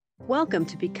Welcome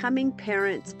to Becoming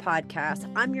Parents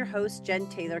podcast. I'm your host, Jen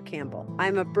Taylor Campbell.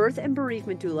 I'm a birth and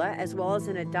bereavement doula, as well as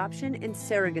an adoption and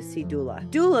surrogacy doula.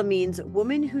 Doula means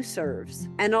woman who serves.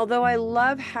 And although I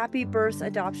love happy births,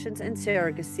 adoptions, and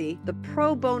surrogacy, the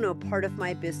pro bono part of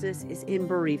my business is in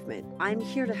bereavement. I'm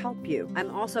here to help you.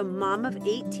 I'm also mom of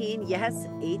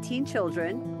 18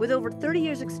 children, with over 30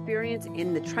 years experience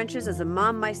in the trenches as a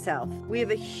mom myself. We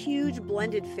have a huge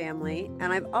blended family,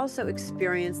 and I've also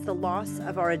experienced the loss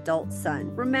of our adult son.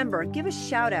 Remember, give a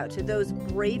shout out to those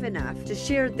brave enough to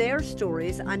share their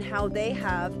stories on how they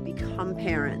have become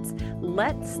parents.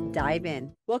 Let's dive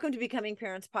in. Welcome to Becoming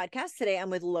Parents podcast. Today I'm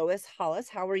with Lois, Hollis.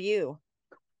 How are you?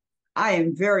 I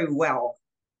am very well,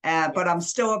 but I'm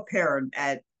still a parent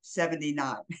at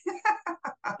 79.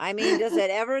 I mean, does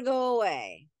it ever go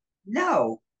away?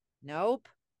 No. Nope,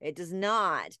 it does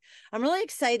not. I'm really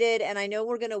excited, and I know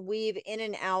we're going to weave in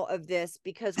and out of this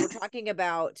because we're talking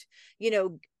about,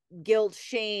 guilt,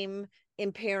 shame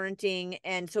in parenting.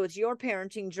 And so it's your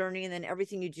parenting journey and then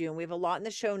everything you do. And we have a lot in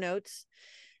the show notes.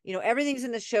 Everything's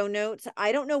in the show notes.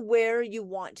 I don't know where you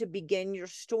want to begin your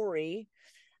story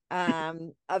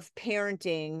of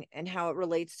parenting and how it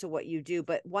relates to what you do,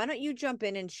 but why don't you jump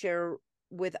in and share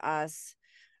with us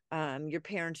your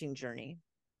parenting journey?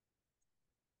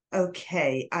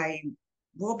 Okay, I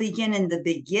will begin in the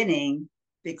beginning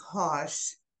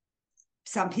because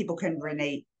some people can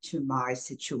relate to my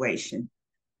situation.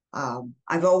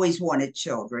 I've always wanted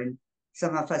children.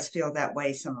 Some of us feel that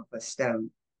way, some of us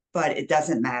don't, but it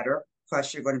doesn't matter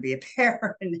because you're going to be a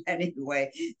parent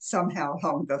anyway, somehow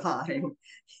along the line.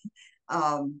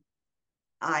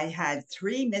 I had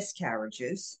 3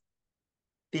 miscarriages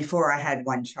before I had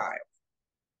one child.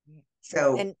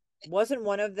 So, and wasn't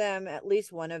one of them, at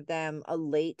least one of them, a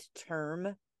late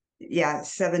term? yeah,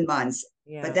 7 months.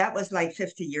 Yeah. But that was like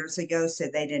 50 years ago, so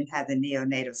they didn't have the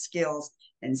neonatal skills.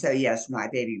 And so, yes, my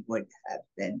baby would have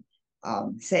been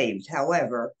saved.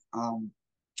 However,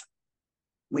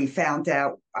 we found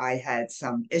out I had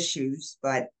some issues,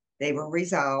 but they were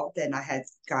resolved, and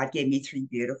God gave me 3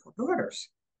 beautiful daughters.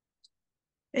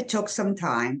 It took some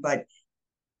time, but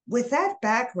with that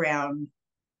background,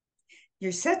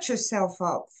 you set yourself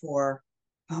up for,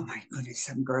 oh my goodness,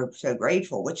 I'm so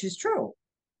grateful, which is true.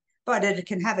 But it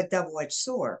can have a double-edged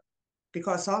sword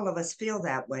because all of us feel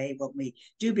that way when we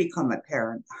do become a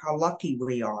parent, how lucky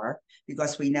we are,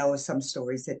 because we know some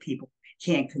stories that people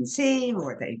can't conceive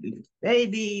or they lose a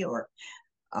baby, or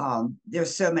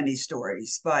there's so many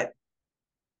stories. But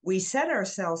we set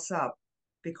ourselves up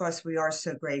because we are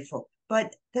so grateful.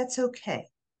 But that's okay.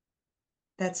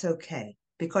 That's okay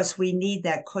because we need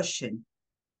that cushion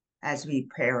as we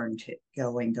parent it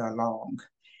going along.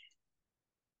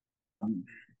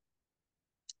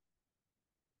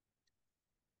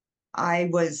 I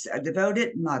was a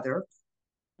devoted mother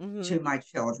to my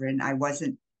children. I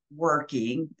wasn't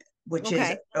working, which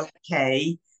is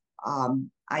okay.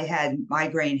 I had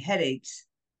migraine headaches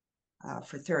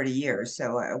for 30 years,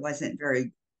 so I wasn't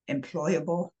very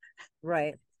employable.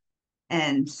 Right.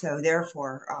 And so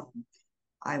therefore,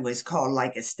 I was called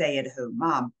like a stay-at-home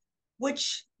mom,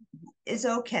 which is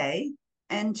okay.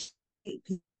 And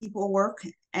people work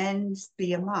and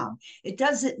be a mom. It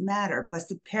doesn't matter because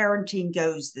the parenting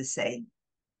goes the same.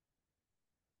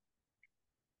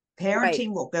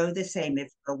 Parenting will go the same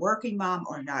if you're a working mom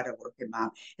or not a working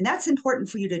mom. And that's important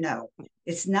for you to know.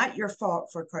 It's not your fault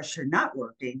because you're not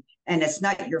working, and it's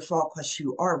not your fault because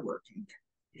you are working.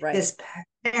 Right. This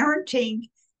parenting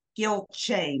guilt,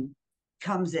 shame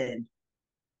comes in.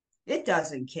 It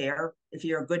doesn't care if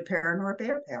you're a good parent or a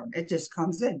bad parent. It just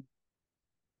comes in.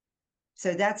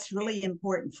 So that's really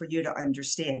important for you to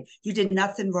understand. You did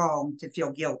nothing wrong to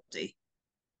feel guilty.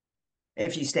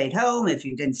 If you stayed home, if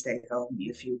you didn't stay home,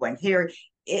 if you went here,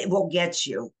 it will get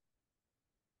you.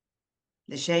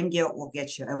 The shame guilt will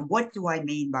get you. And what do I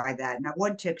mean by that? And I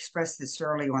want to express this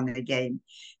early on in the game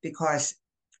because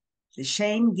the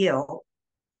shame guilt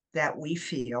that we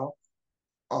feel,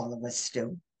 all of us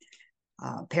do,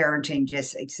 parenting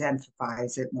just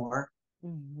exemplifies it more,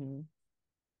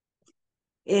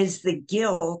 is the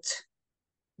guilt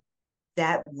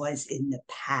that was in the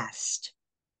past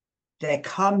that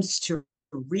comes to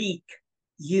wreak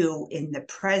you in the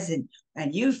present,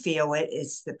 and you feel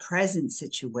it's the present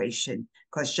situation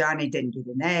because Johnny didn't get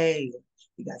an A, or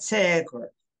he got sick,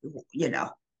 or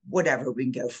whatever. We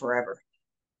can go forever,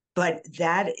 but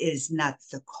that is not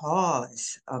the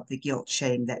cause of the guilt,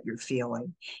 shame that you're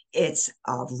feeling. It's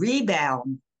a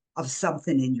rebound of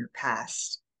something in your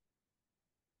past.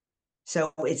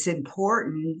 So it's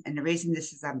important, and the reason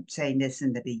I'm saying this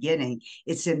in the beginning,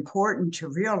 it's important to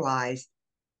realize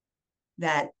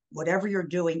that whatever you're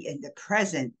doing in the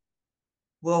present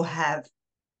will have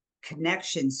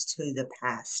connections to the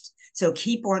past. So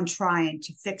keep on trying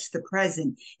to fix the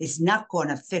present is not going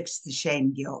to fix the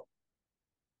shame guilt.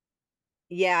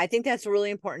 Yeah, I think that's really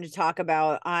important to talk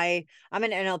about. I'm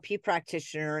an NLP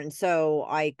practitioner, and so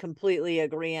I completely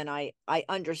agree, and I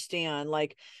understand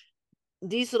like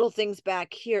these little things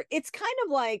back here. It's kind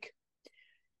of like,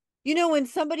 when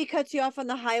somebody cuts you off on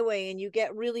the highway and you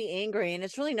get really angry, and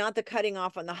it's really not the cutting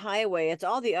off on the highway, it's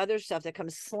all the other stuff that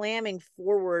comes slamming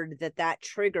forward that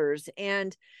triggers.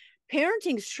 And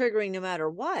parenting's triggering no matter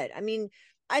what. I mean,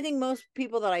 I think most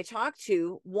people that I talk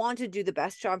to want to do the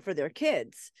best job for their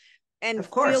kids and Of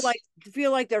feel course.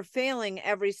 like they're failing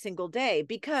every single day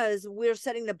because we're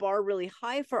setting the bar really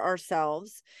high for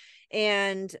ourselves,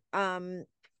 and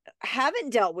haven't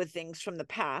dealt with things from the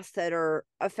past that are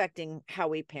affecting how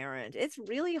we parent. It's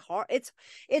really hard.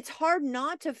 It's hard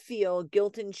not to feel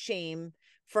guilt and shame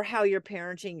for how you're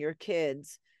parenting your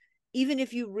kids, even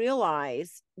if you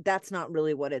realize that's not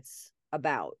really what it's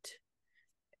about.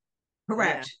 Yeah.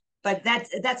 Correct. But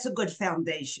that's a good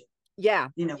foundation. Yeah.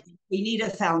 We need a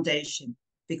foundation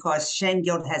because shame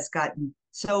guilt has gotten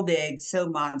so big, so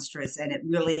monstrous, and it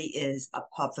really is a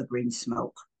puff of green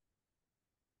smoke.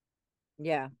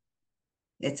 Yeah.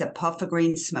 It's a puff of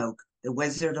green smoke, the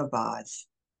Wizard of Oz.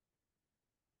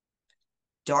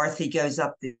 Dorothy goes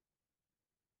up the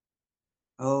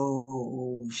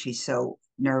Oh, she's so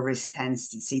nervous, tends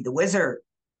to see the wizard.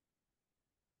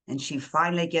 And she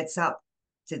finally gets up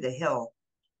to the hill.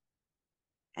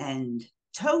 And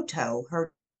Toto,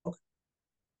 her dog,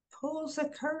 pulls a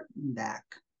curtain back.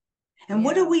 And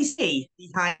what do Yeah. we see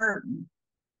behind the curtain?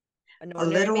 An A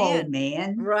ordinary little old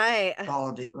man. man, Right.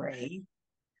 bald and gray,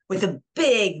 with a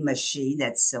big machine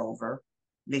that's silver.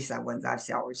 At least that one's I've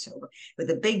seen always silver,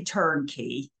 with a big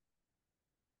turnkey.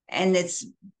 And it's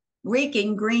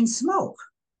reeking green smoke.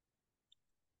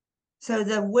 So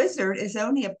the wizard is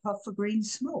only a puff of green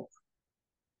smoke.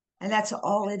 And that's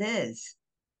all it is.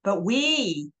 But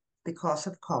we, because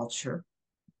of culture,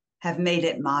 have made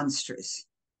it monstrous.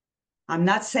 I'm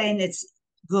not saying it's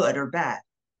good or bad.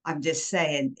 I'm just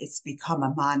saying it's become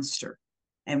a monster.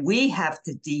 And we have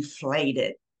to deflate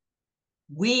it.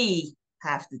 We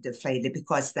have to deflate it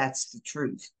because that's the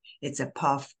truth. It's a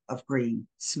puff of green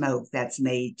smoke that's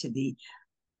made to be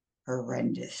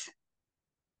horrendous.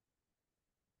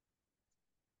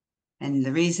 And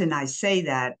the reason I say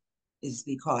that is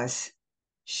because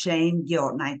shame,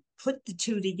 guilt, and I put the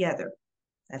two together.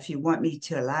 If you want me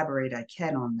to elaborate, I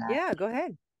can on that. Yeah, go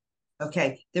ahead.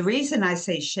 Okay. The reason I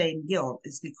say shame, guilt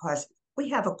is because we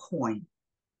have a coin.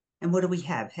 And what do we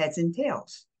have? Heads and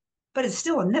tails. But it's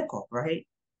still a nickel, right?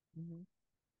 Mm-hmm.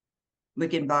 We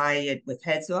can buy it with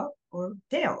heads up or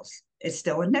tails. It's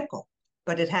still a nickel,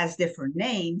 but it has different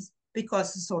names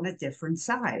because it's on a different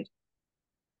side.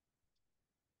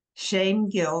 Shame,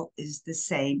 guilt is the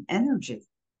same energy.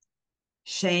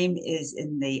 Shame is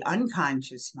in the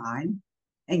unconscious mind,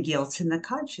 and guilt's in the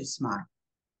conscious mind.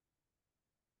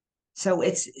 So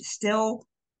it's still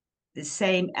the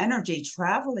same energy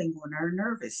traveling on our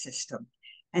nervous system.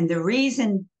 And the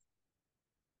reason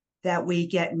that we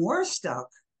get more stuck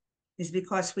is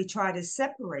because we try to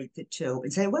separate the two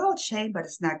and say, well, it's shame, but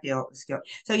it's not guilt, it's guilt.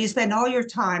 So you spend all your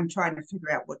time trying to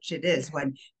figure out which it is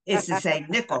when it's the same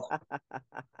nickel.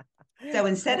 So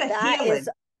instead of That healing, is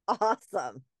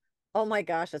awesome. Oh my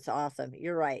gosh, that's awesome.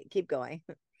 You're right. Keep going.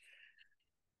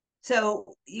 so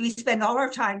we spend all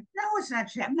our time, no, it's not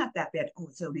shame. I'm not that bad. Oh,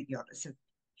 it's only guilt.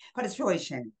 But it's really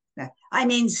shame. I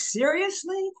mean,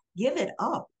 seriously, give it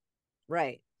up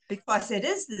Right. because it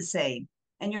is the same.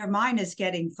 And your mind is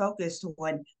getting focused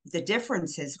on the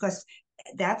differences because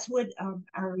that's what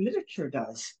our literature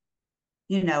does.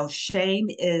 Shame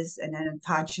is an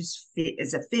unconscious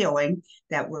is a feeling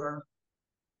that we're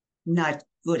not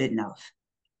good enough,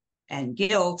 and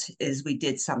guilt is we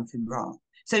did something wrong.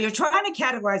 So you're trying to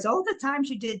categorize all the times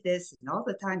you did this and all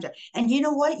the times, and you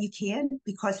know what? You can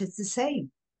because it's the same.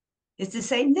 It's the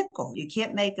same nickel. You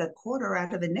can't make a quarter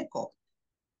out of a nickel.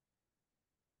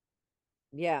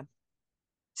 Yeah.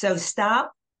 So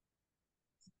stop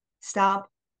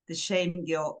the shame,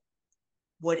 guilt.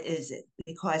 What is it?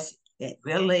 Because it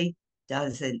really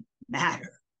doesn't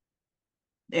matter.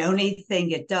 The only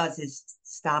thing it does is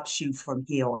stops you from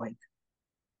healing.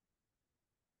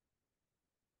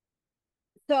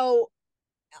 So,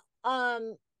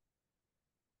 um,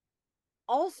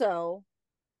 also,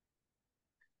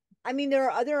 I mean, there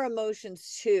are other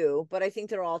emotions too, but I think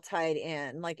they're all tied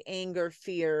in, like anger,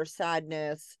 fear,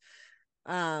 sadness,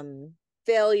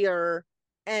 failure.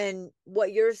 And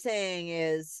what you're saying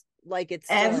is like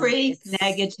Every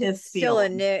negative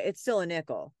feeling. it's still a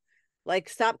nickel. Like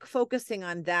stop focusing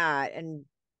on that and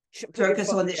Put your Focus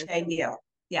on the focus. shame guilt.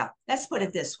 Yeah, let's put Yeah.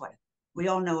 it this way. We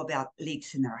all know about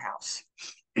leaks in our house.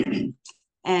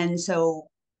 And so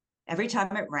every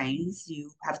time it rains,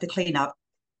 you have to clean up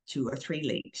 2 or 3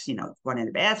 leaks, one in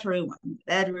the bathroom, one in the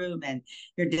bedroom, and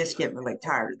you're just getting really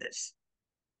tired of this.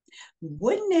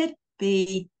 Wouldn't it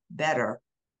be better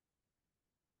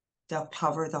to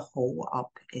cover the hole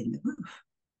up in the roof?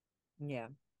 Yeah.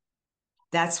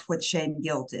 That's what shame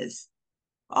guilt is.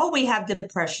 Oh, we have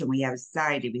depression, we have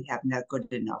anxiety, we have not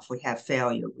good enough, we have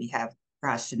failure, we have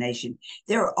procrastination.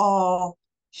 They're all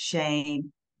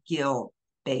shame guilt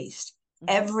based.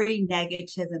 Every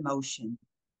negative emotion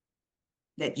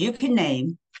that you can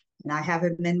name, and I have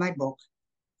them in my book,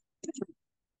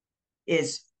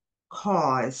 is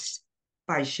caused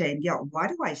by shame guilt. Why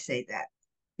do I say that?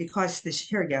 Because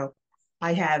here you go.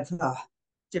 I have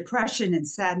depression and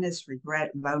sadness,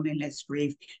 regret, loneliness,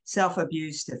 grief, self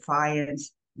abuse,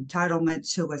 defiance, entitlement,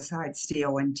 suicide,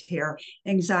 steal, and tear,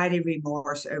 anxiety,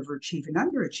 remorse, overachieving,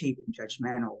 underachieving,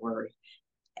 judgmental, worry,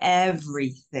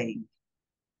 everything.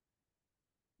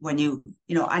 When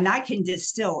and I can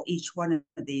distill each one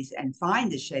of these and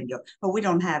find the shame guilt, but we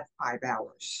don't have 5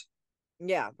 hours.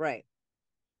 Yeah, right.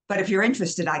 But if you're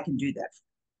interested, I can do that.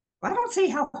 Well, I don't see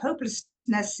how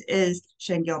hopelessness is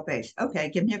shame guilt based. Okay,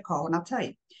 give me a call and I'll tell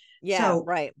you. Yeah, So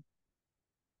right.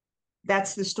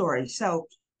 that's the story. So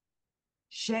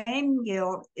shame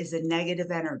guilt is a negative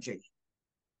energy.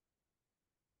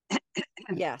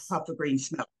 Yes. Puff of green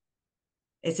smoke.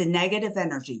 It's a negative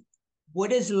energy.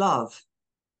 What is love?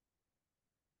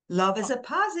 Love is a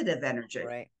positive energy.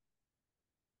 Right.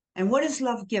 And what does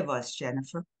love give us,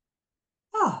 Jennifer?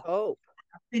 Oh, Oh,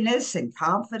 happiness and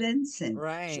confidence and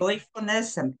right.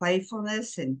 joyfulness and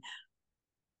playfulness. And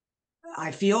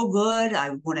I feel good. I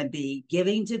want to be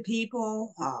giving to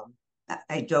people.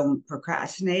 I don't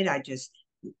procrastinate. I just,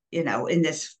 in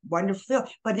this wonderful,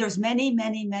 but there's many,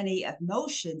 many, many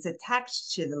emotions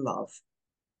attached to the love.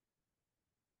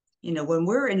 When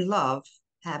we're in love,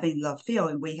 having love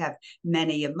feeling, we have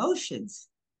many emotions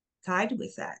tied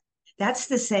with that. That's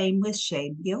the same with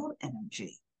shame, guilt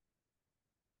energy.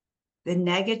 The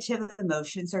negative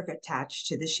emotions are attached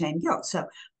to the shame, guilt. So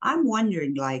I'm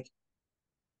wondering, like,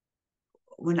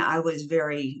 when I was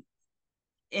very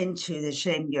into the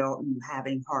shame, guilt, and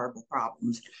having horrible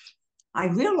problems, I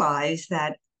realized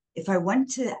that if I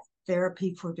went to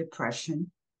therapy for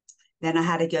depression, then I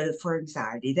had to go for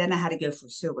anxiety, then I had to go for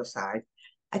suicide,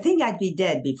 I think I'd be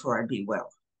dead before I'd be well.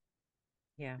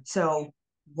 Yeah. So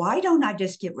why don't I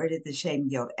just get rid of the shame,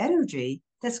 guilt energy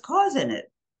that's causing it?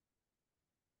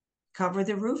 Cover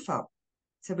the roof up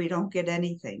so we don't get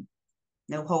anything,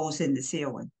 no holes in the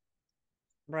ceiling.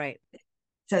 Right.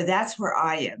 So that's where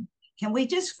I am. Can we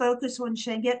just focus on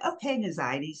shame? Get okay,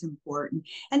 anxiety is important,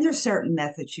 and there's certain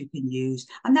methods you can use.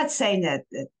 I'm not saying that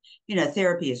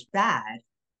therapy is bad.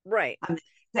 Right. I'm And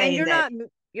saying that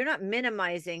you're not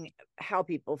minimizing how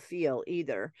people feel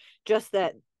either. Just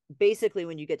that basically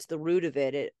when you get to the root of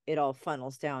it all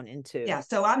funnels down into. yeah.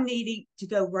 So I'm needing to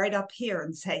go right up here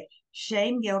and say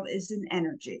shame guilt is an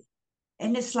energy,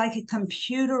 and it's like a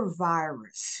computer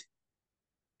virus.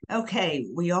 Okay,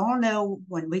 we all know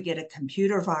when we get a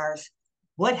computer virus,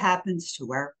 what happens to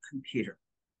our computer,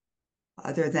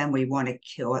 other than we want to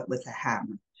kill it with a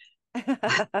hammer.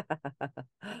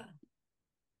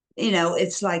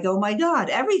 It's like, oh my God,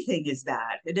 everything is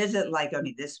bad. It isn't like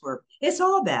only this work, it's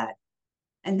all bad.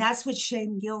 And that's what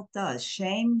shame guilt does.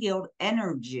 Shame guilt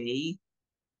energy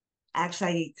acts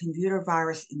like a computer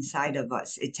virus inside of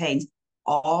us. It takes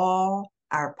all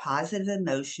our positive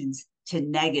emotions to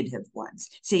negative ones.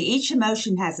 See, each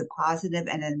emotion has a positive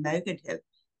and a negative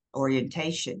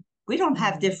orientation. We don't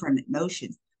have different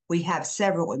emotions. We have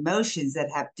several emotions that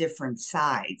have different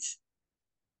sides.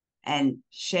 And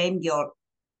shame guilt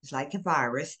is like a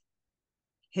virus,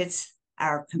 hits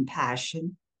our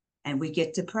compassion, and we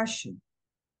get depression.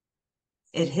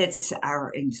 It hits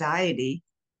our anxiety,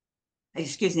 it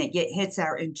hits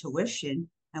our intuition,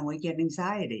 and we get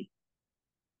anxiety.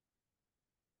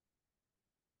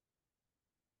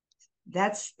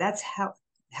 That's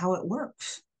how it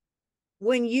works.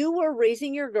 When you were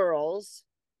raising your girls,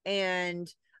 and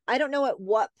I don't know at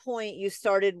what point you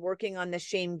started working on the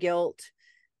shame guilt,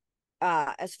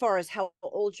 as far as how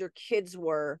old your kids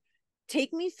were,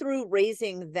 take me through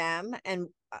raising them. And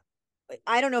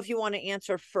I don't know if you want to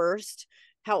answer first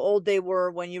how old they were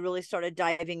when you really started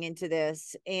diving into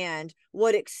this, and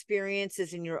what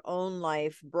experiences in your own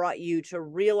life brought you to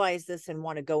realize this and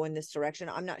want to go in this direction.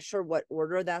 I'm not sure what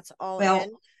order that's all Well,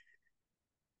 in.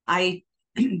 I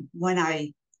when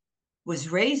I was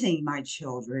raising my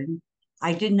children,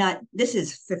 I did not, this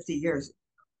is 50 years.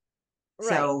 Right.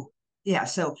 So Yeah.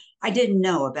 So I didn't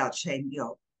know about shame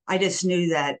guilt. I just knew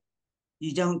that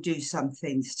you don't do some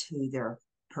things to their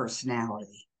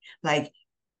personality. Like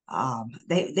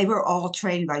they were all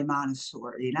trained by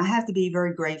Montessori, and I have to be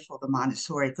very grateful to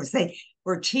Montessori because they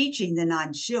were teaching the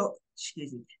non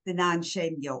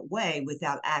shame guilt way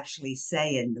without actually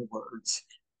saying the words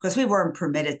because we weren't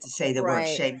permitted to say the word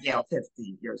Right. shame guilt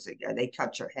 15 years ago. They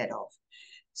cut your head off.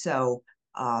 So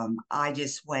I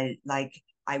just went like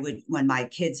I would when my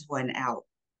kids went out,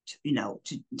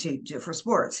 for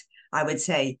sports. I would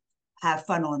say, "Have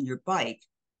fun on your bike,"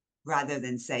 rather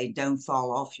than say, "Don't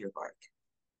fall off your bike."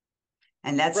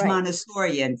 And that's Right.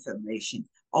 Montessori information.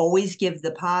 Always give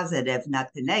the positive,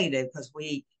 not the negative, because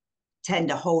we tend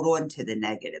to hold on to the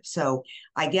negative. So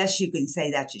I guess you can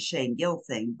say that's a shame guilt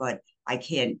thing, but I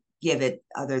can't give it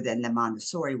other than the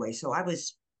Montessori way. So I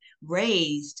was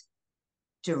raised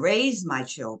to raise my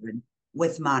children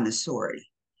with Montessori.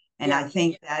 And I Yeah.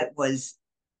 think that was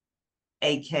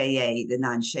AKA the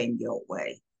non shame guilt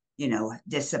way,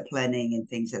 disciplining and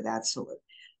things of that sort.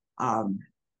 Um,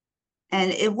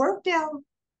 and it worked out,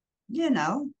 you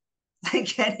know,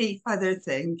 like any other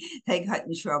thing. They got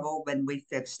in trouble when we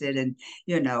fixed it and,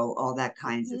 all that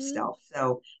kinds of Hmm. stuff.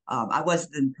 So I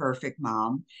wasn't the perfect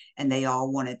mom, and they all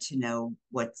wanted to know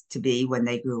what to be when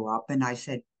they grew up. And I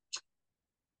said,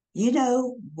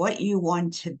 what you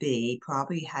want to be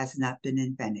probably has not been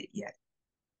invented yet.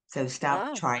 So stop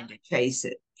Oh, trying to chase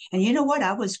it. And you know what?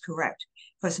 I was correct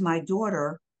because my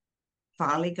daughter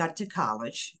finally got to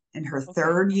college in her okay.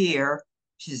 third year.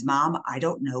 She says, "Mom, I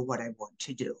don't know what I want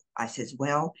to do." I says,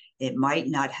 "Well, it might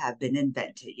not have been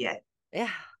invented yet."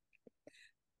 Yeah.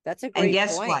 That's a And great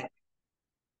guess point. what?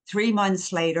 3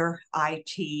 months later,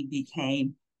 IT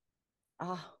became.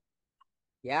 Oh,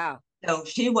 yeah. So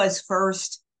she was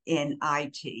first in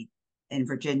IT in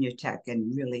Virginia Tech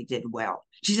and really did well.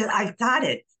 She said, "I got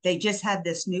it. They just have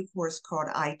this new course called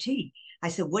IT." I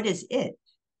said, "What is it?"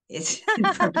 It's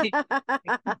information.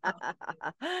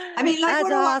 I mean, like, That's what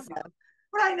do I know? awesome.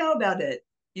 What do I know about it?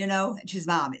 And she's,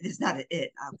 "Mom, it's not an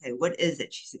it." Okay, what is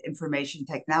it? She said, "Information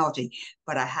technology."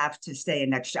 But I have to stay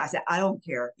an extra. I said, "I don't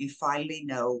care. You finally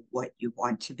know what you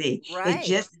want to be. It Right.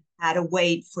 just had to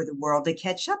wait for the world to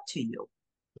catch up to you."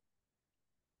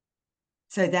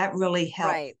 So that really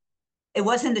helped. Right. It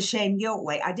wasn't the shame guilt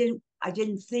way. I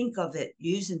didn't think of it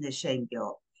using the shame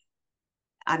guilt.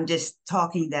 I'm just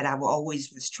talking that I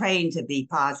always was trained to be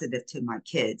positive to my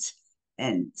kids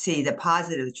and see the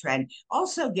positive trend.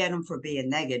 Also get them for being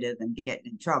negative and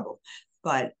getting in trouble.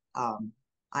 But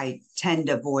I tend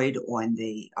to avoid on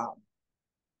the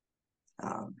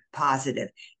positive.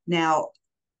 Now,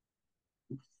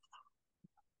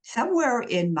 somewhere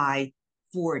in my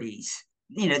 40s,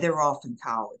 they're off in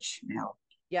college now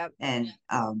Yep. and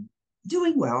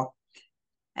doing well.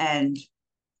 And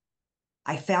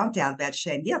I found out about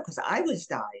shame, yeah, because I was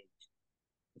dying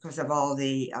because of all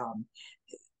the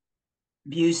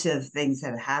abusive things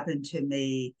that happened to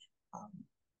me. Um,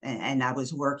 and I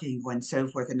was working and so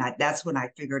forth. And that's when I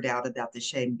figured out about the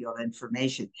shame guilt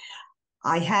information.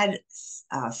 I had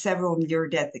several near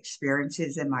death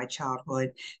experiences in my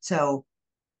childhood. So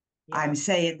Yeah. I'm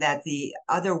saying that the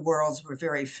other worlds were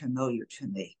very familiar to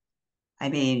me. I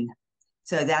mean,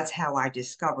 so that's how I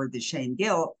discovered the shame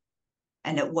guilt.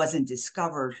 And it wasn't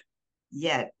discovered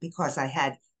yet because I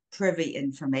had privy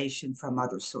information from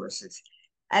other sources.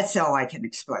 That's all I can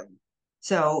explain.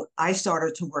 So I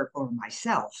started to work on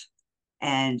myself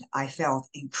and I felt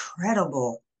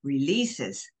incredible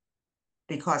releases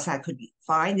because I could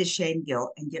find the shame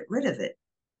guilt and get rid of it.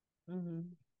 Hmm.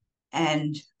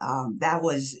 And that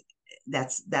was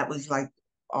like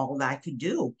all that I could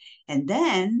do. And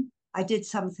then I did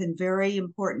something very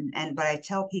important. But I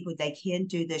tell people they can't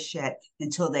do this yet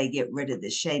until they get rid of the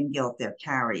shame guilt they're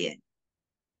carrying.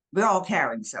 We're all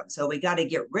carrying some, so we got to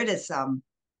get rid of some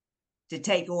to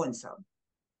take on some.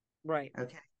 Right.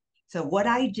 Okay. So what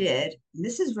I did, and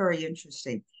this is very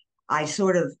interesting, I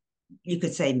sort of, you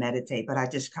could say meditate, but I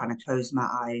just kind of closed my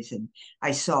eyes and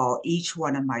I saw each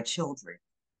one of my children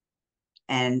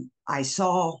and I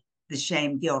saw the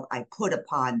shame guilt I put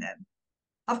upon them.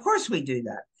 Of course, we do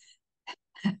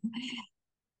that.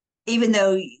 Even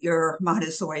though you're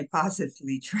Montessori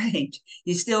positively trained,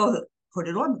 you still put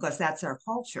it on because that's our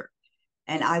culture.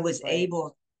 And I was Right.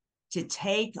 able to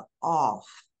take off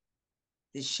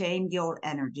the shame guilt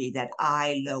energy that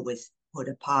I, Lois, put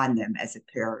upon them as a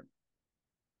parent.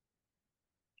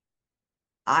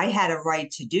 I had a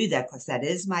right to do that because that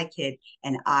is my kid,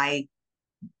 and I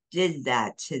did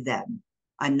that to them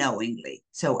unknowingly.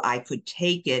 So I could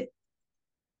take it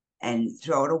and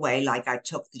throw it away like I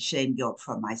took the shame guilt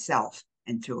from myself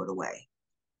and threw it away.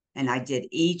 and I did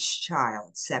each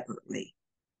child separately.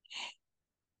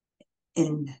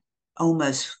 In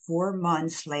almost 4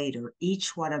 months later,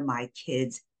 each one of my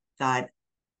kids got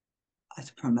a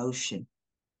promotion,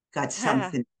 got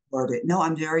something ordered. No,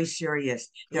 I'm very serious.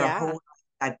 Their Yeah. whole life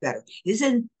got better.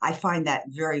 Isn't I find that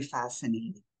very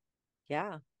fascinating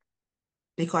Yeah.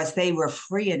 because they were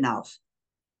free enough.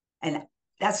 And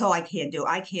that's all I can do.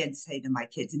 I can't say to my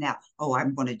kids now, oh,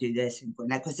 I'm going to do this and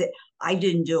that because I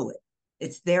didn't do it.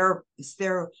 It's their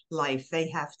life. They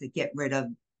have to get rid of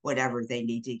whatever they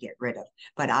need to get rid of.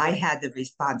 But I Right. had the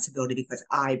responsibility because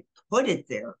I put it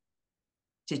there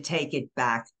to take it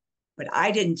back. But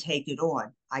I didn't take it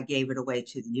on. I gave it away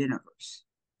to the universe.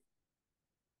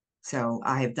 So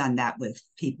I have done that with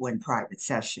people in private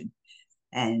session.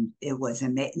 And it was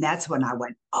amazing. That's when I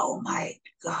went, oh my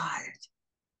God,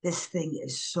 this thing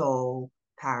is so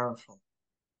powerful.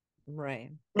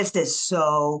 Right. This is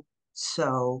so,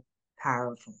 so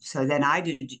powerful. So then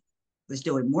was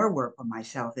doing more work on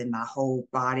myself and my whole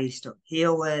body started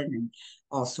healing and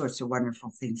all sorts of wonderful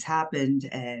things happened.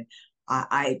 And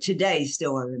I today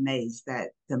still am amazed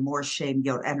that the more shame,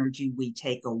 guilt, energy we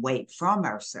take away from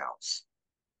ourselves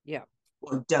Yeah.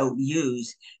 or don't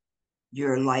use,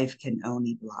 your life can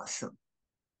only blossom.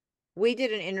 We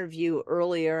did an interview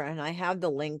earlier, and I have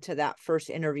the link to that first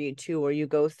interview too, where you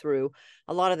go through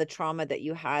a lot of the trauma that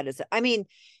you had. I mean,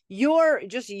 your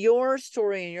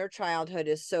story in your childhood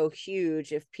is so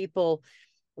huge. If people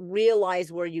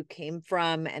realize where you came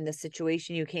from and the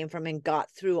situation you came from and got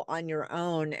through on your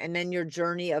own, and then your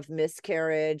journey of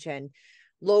miscarriage and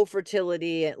low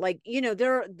fertility, and like,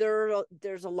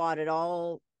 there's a lot.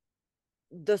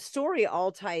 The story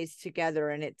all ties together,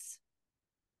 and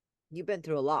you've been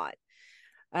through a lot.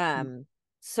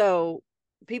 So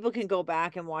people can go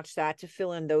back and watch that to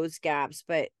fill in those gaps,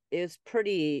 but it's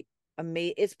pretty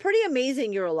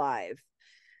amazing you're alive.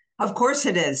 Of course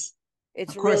it is.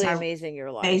 It's Of course, really amazing you're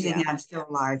alive. amazing Yeah. I'm still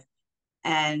alive.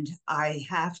 And I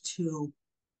have to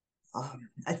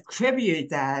attribute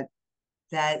that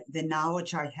the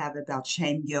knowledge I have about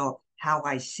shame, guilt, how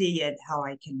I see it, how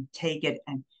I can take it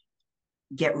and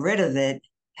get rid of it,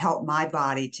 help my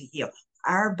body to heal.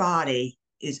 Our body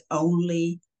is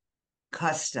only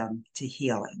custom to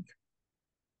healing.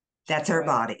 That's our Right.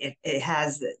 body. It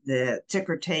has the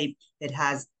ticker tape. It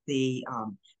has the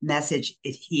message.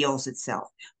 It heals itself.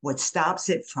 What stops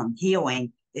it from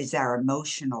healing is our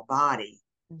emotional body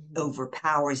Mm-hmm.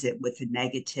 overpowers it with the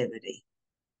negativity.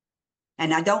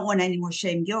 And I don't want any more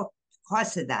shame, guilt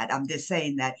because of that. I'm just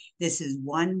saying that this is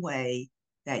one way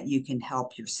that you can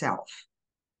help yourself.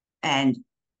 And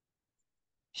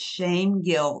shame,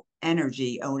 guilt,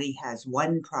 energy only has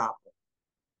one problem.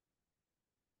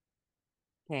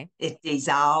 Okay. It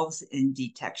dissolves in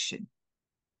detection.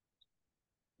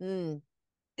 Mm.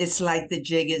 It's like the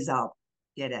jig is up.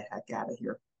 Get the heck out of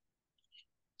here.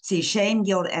 See, shame,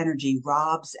 guilt, energy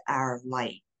robs our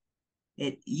light.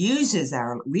 It uses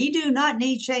we do not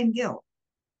need shame, guilt.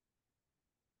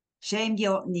 Shame,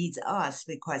 guilt needs us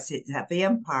because it's a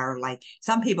vampire. Like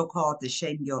some people call it the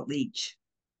shame, guilt leech.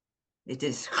 It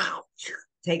just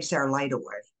takes our light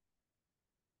away.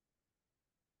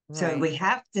 So Right. we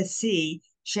have to see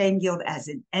shame, guilt as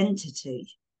an entity.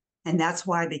 And that's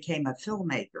why I became a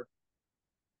filmmaker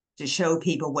to show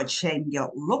people what shame,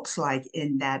 guilt looks like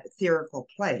in that etherical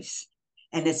place.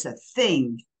 And it's a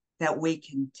thing that we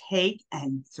can take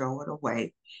and throw it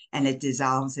away, and it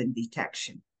dissolves in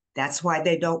detection. That's why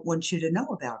they don't want you to know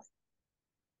about it.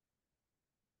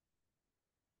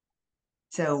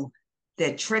 So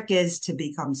the trick is to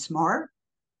become smart,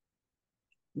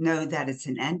 know that it's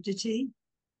an entity.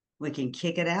 We can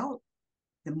kick it out.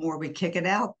 The more we kick it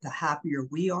out, the happier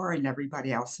we are and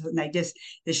everybody else. And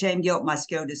the shame guilt must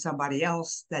go to somebody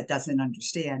else that doesn't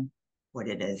understand what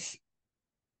it is.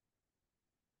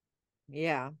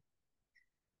 Yeah.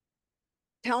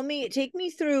 Take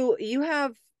me through, you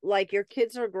have, like, your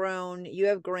kids are grown, you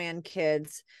have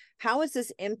grandkids. How has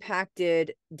this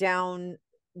impacted down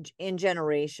in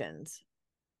generations?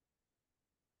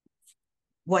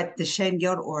 What the shame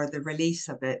guilt or the release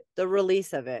The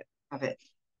release of it. of it.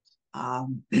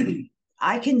 Um,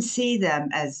 I can see them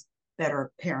as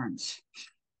better parents.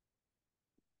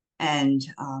 And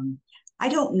I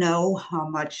don't know how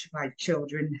much my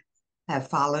children have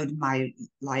followed my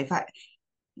life. I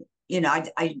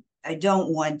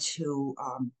don't want to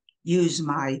use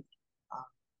uh,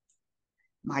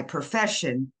 my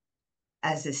profession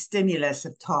as a stimulus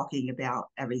of talking about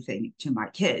everything to my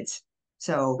kids.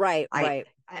 So Right, right.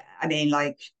 I mean,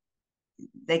 like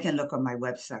they can look on my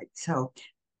website. So,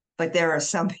 but there are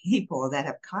some people that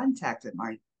have contacted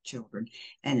my children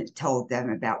and told them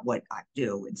about what I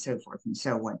do and so forth and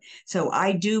so on. So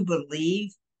I do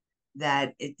believe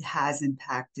that it has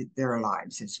impacted their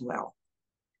lives as well.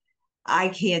 I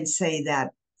can't say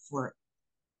that for,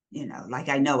 like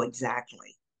I know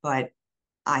exactly, but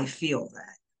I feel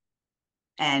that.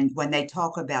 And when they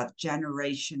talk about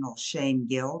generational shame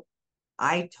guilt,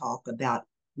 I talk about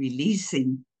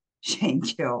releasing shame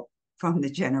guilt from the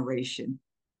generation.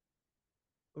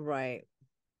 Right.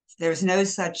 There's no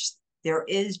such, there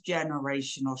is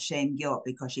generational shame guilt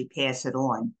because you pass it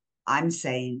on. I'm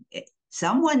saying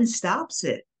someone stops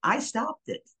it. I stopped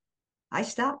it. I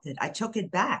stopped it. I took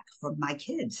it back from my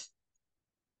kids.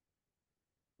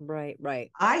 Right,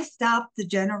 right. I stopped the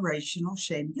generational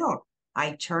shame guilt.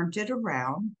 I turned it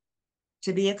around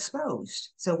to be exposed.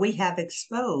 So we have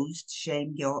exposed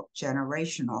shame guilt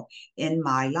generational in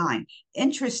my line.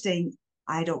 Interesting.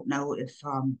 I don't know if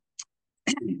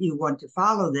you want to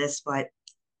follow this, but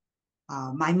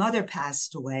my mother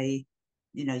passed away,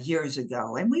 years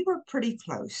ago, and we were pretty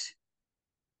close.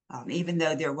 Even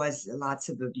though there was lots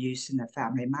of abuse in the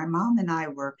family, my mom and I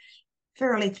were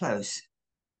fairly close.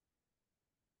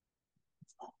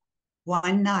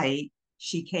 One night,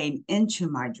 she came into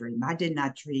my dream. I did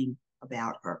not dream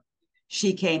about her.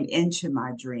 She came into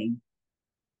my dream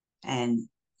and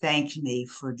thanked me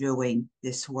for doing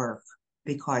this work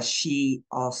because she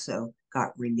also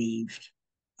got relieved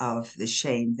of the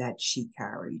shame that she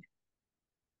carried,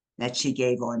 that she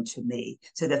gave on to me.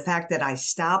 So the fact that I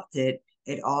stopped it,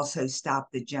 it also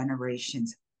stopped the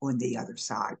generations on the other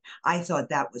side. I thought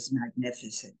that was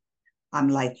magnificent. I'm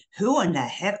like, who in the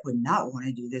heck would not want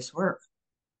to do this work?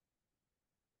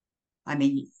 I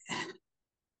mean,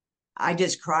 I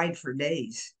just cried for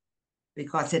days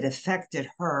because it affected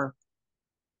her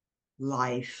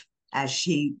life as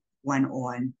she went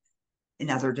on in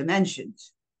other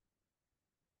dimensions.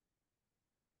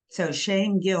 So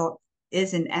shame, guilt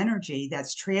is an energy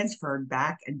that's transferred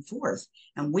back and forth.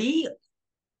 And we,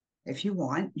 if you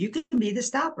want, you can be the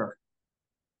stopper.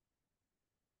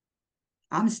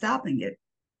 I'm stopping it.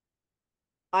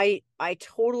 I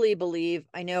totally believe.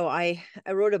 I know I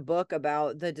wrote a book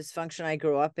about the dysfunction I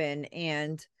grew up in,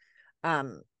 and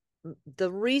um the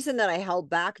reason that I held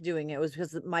back doing it was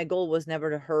because my goal was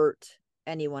never to hurt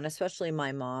anyone, especially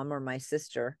my mom or my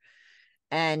sister.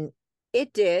 And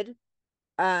it did.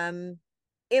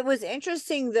 It was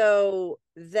interesting though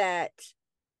that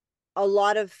a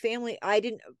lot of family I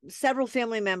didn't several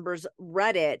family members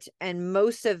read it, and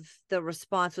most of the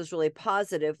response was really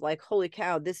positive, like, holy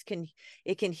cow,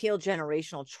 it can heal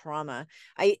generational trauma.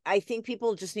 I think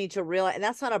people just need to realize, and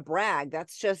that's not a brag,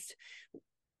 that's just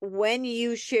when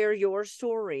you share your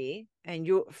story and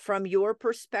you from your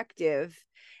perspective,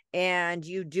 and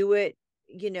you do it,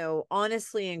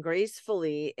 honestly and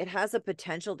gracefully, it has a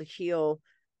potential to heal.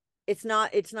 It's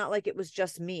not like it was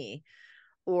just me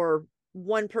or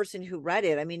one person who read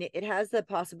it. I mean, it has the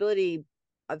possibility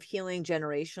of healing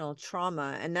generational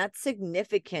trauma, and that's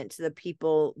significant to the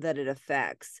people that it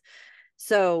affects.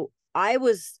 So that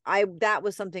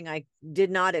was something I did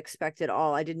not expect at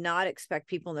all. I did not expect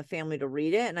people in the family to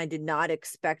read it, and I did not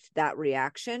expect that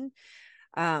reaction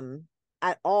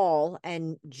at all.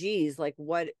 And geez, like,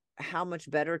 how much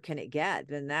better can it get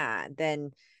than that?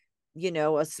 Than,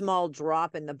 a small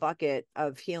drop in the bucket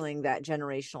of healing that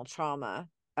generational trauma.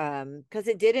 Because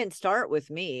it didn't start with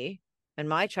me in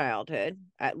my childhood.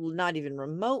 Not even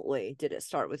remotely did it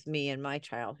start with me in my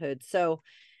childhood. So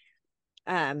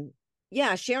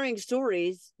yeah, sharing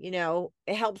stories,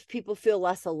 it helps people feel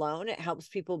less alone. It helps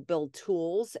people build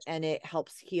tools, and it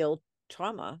helps heal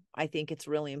trauma. I think it's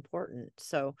really important.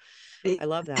 So The, I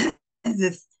love that.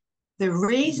 the, the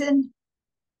reason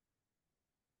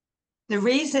the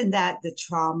reason that the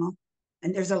trauma,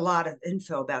 and there's a lot of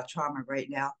info about trauma right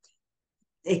now,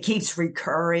 it keeps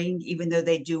recurring, even though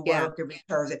they do Yeah. work, it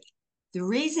recurs. The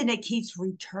reason it keeps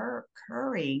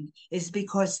recurring is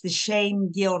because the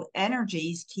shame guilt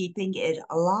energy is keeping it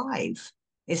alive.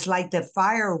 It's like the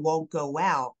fire won't go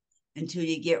out until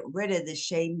you get rid of the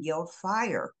shame guilt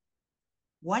fire.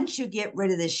 Once you get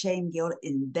rid of the shame guilt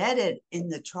embedded in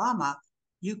the trauma,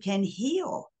 you can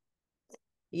heal.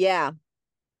 Yeah.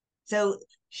 So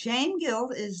shame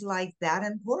guilt is like that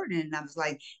important. And I was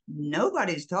like,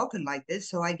 nobody's talking like this.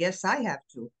 So I guess I have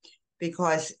to,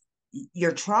 because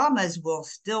your traumas will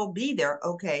still be there.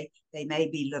 Okay, they may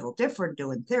be a little different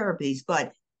doing therapies,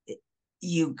 but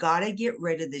you got to get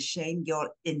rid of the shame guilt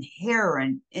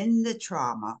inherent in the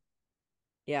trauma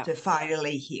Yeah. to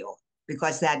finally heal,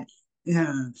 because that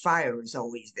fire is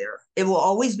always there. It will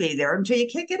always be there until you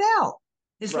kick it out.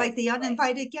 It's like Right. the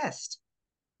uninvited guest,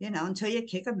 until you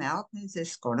kick them out, it's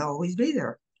just going to always be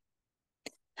there.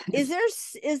 Is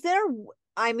there,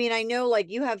 I mean, I know like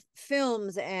you have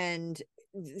films and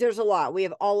there's a lot. We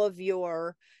have all of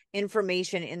your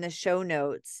information in the show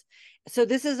notes. So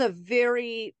this is a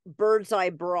very bird's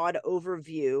eye broad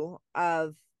overview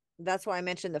of, that's why I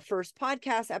mentioned the first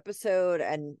podcast episode,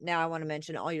 and now I want to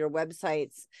mention all your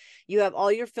websites. You have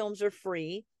all your films are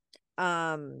free.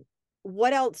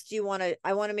 What else do you want to,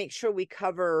 I want to make sure we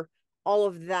cover all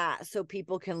of that so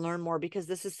people can learn more, because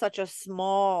this is such a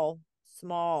small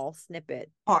snippet.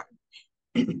 Part.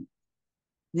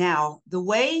 Now, the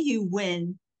way you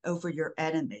win over your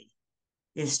enemy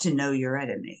is to know your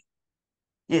enemy.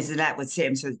 Isn't that what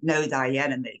Sam says? Know thy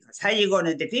enemy. Because how are you going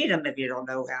to defeat him if you don't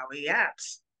know how he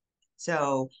acts?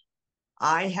 So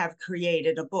I have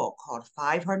created a book called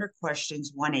 500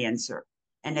 Questions, One Answer.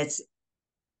 And it's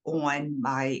on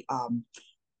my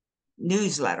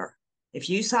newsletter. If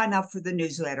you sign up for the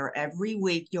newsletter, every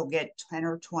week you'll get 10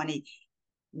 or 20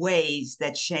 ways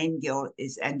that shame guilt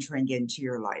is entering into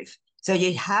your life. So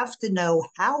you have to know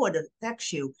how it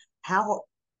affects you, how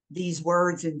these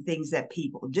words and things that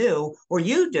people do or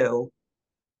you do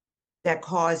that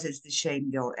causes the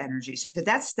shame guilt energy. So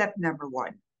that's step number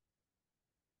one.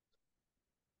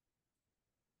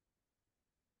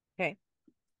 Okay.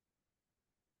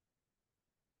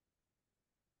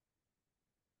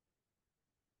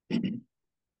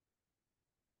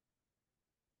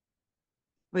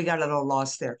 We got a little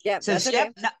lost there. Yeah, So that's okay.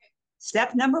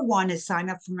 step number one is sign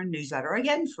up for my newsletter,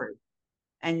 again free,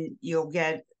 and you'll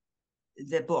get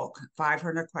the book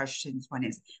 500 Questions, One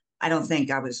Answer. I don't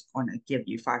think I was going to give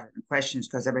you 500 questions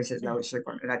because everybody says, no, we're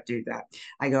going to not do that.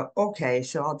 I go, okay,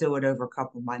 so I'll do it over a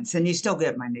couple of months, and you still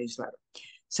get my newsletter.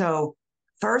 So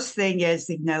first thing is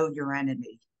to know your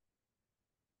enemy.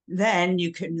 Then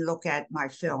you can look at my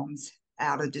films.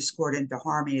 Out of Discord into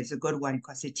Harmony is a good one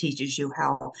because it teaches you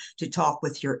how to talk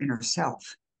with your inner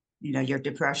self, you know, your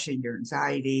depression, your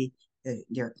anxiety,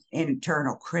 your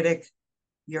internal critic.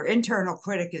 Your internal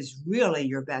critic is really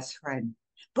your best friend,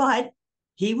 but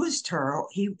he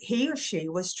or she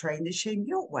was trained the shame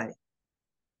guilt way.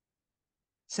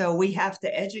 So we have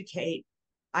to educate.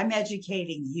 I'm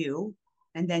educating you,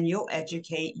 and then you'll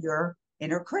educate your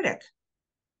inner critic,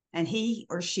 and he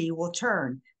or she will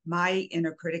turn. My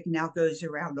inner critic now goes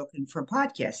around looking for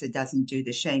podcasts. It doesn't do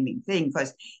the shaming thing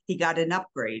because he got an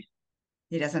upgrade.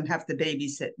 He doesn't have to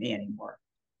babysit me anymore.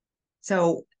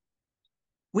 So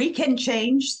we can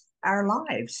change our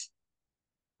lives,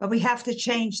 but we have to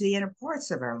change the inner parts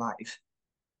of our life.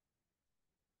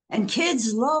 And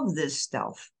kids love this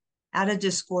stuff. Out of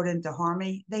Discord into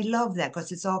Harmony, they love that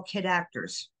because it's all kid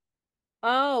actors.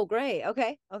 Oh, great.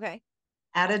 Okay. Okay.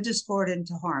 Out of Discord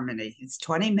into Harmony. It's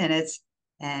 20 minutes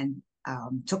and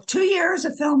took 2 years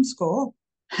of film school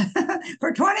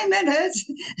for 20 minutes,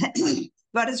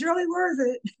 but it's really worth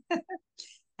it.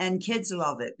 And kids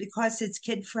love it because it's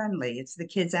kid friendly. It's the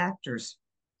kids actors.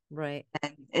 Right.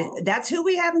 And that's who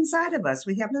we have inside of us.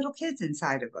 We have little kids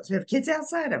inside of us. We have kids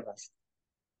outside of us.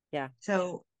 Yeah.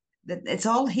 So it's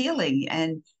all healing.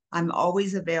 And I'm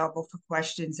always available for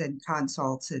questions and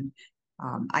consults. And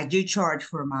I do charge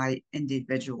for my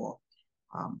individual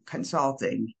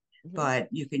consulting, but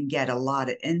you can get a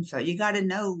lot of info. You got to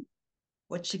know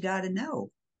what you got to know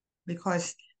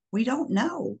because we don't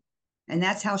know. And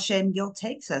that's how shame guilt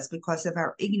takes us because of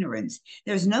our ignorance.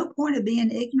 There's no point of being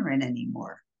ignorant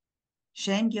anymore.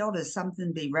 Shame guilt is something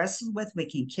to be wrestled with. We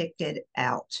can kick it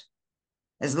out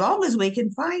as long as we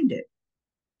can find it.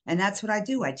 And that's what I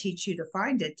do. I teach you to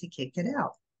find it, to kick it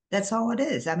out. That's all it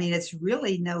is. I mean, it's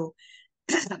really no,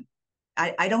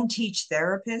 I don't teach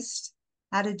therapists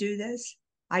how to do this.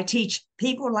 I teach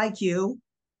people like you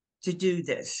to do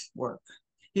this work.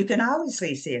 You can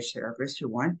obviously see a therapist if you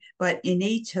want, but you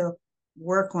need to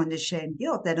work on the shame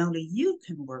guilt that only you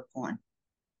can work on.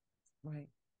 Right.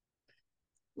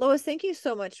 Lois, thank you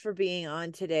so much for being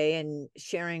on today and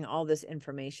sharing all this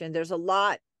information. There's a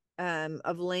lot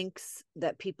of links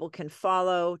that people can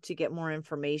follow to get more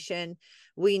information.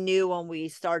 We knew when we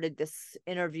started this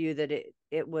interview that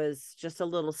it was just a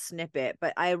little snippet,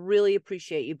 but I really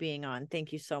appreciate you being on.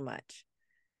 Thank you so much.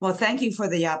 Well, thank you for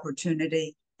the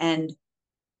opportunity. And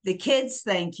the kids,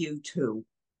 thank you too.